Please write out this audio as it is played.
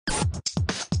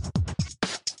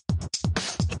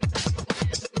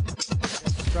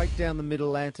down the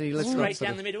middle, Auntie. Let's Straight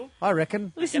down the middle? I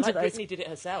reckon. Listen to those. Britney did it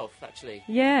herself, actually.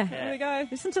 Yeah. Here we go.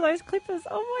 Listen to those clippers.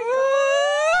 Oh, my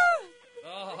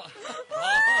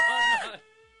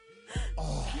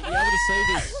You'll be able to see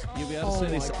this. You'll be able to see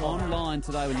this online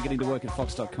today when you get into work at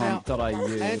fox.com.au.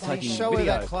 Auntie, show her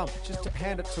that clump. Just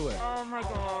hand it to her. Oh, my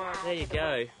God. There you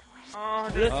go.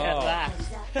 Look at that.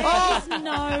 God. There's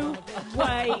no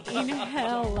way in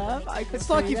hell, love, I could It's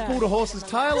like do you've that. pulled a horse's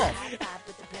tail off.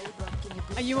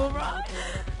 Are you all right?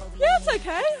 Yeah, it's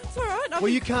okay. It's all right. Well,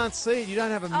 you can't see it. You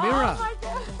don't have a mirror. Oh, my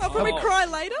God. I'll probably cry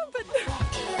later, but...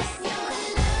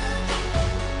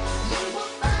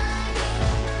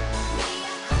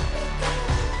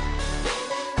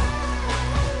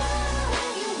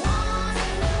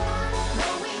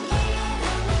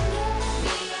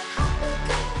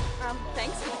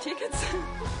 Thanks for the tickets.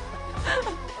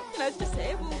 It's just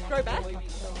there. We'll grow back.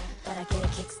 But I get a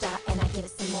kickstart and I give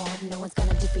it some more. No one's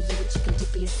gonna do for you what you can do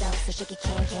for yourself. So shake your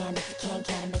can if you can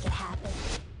and make it happen.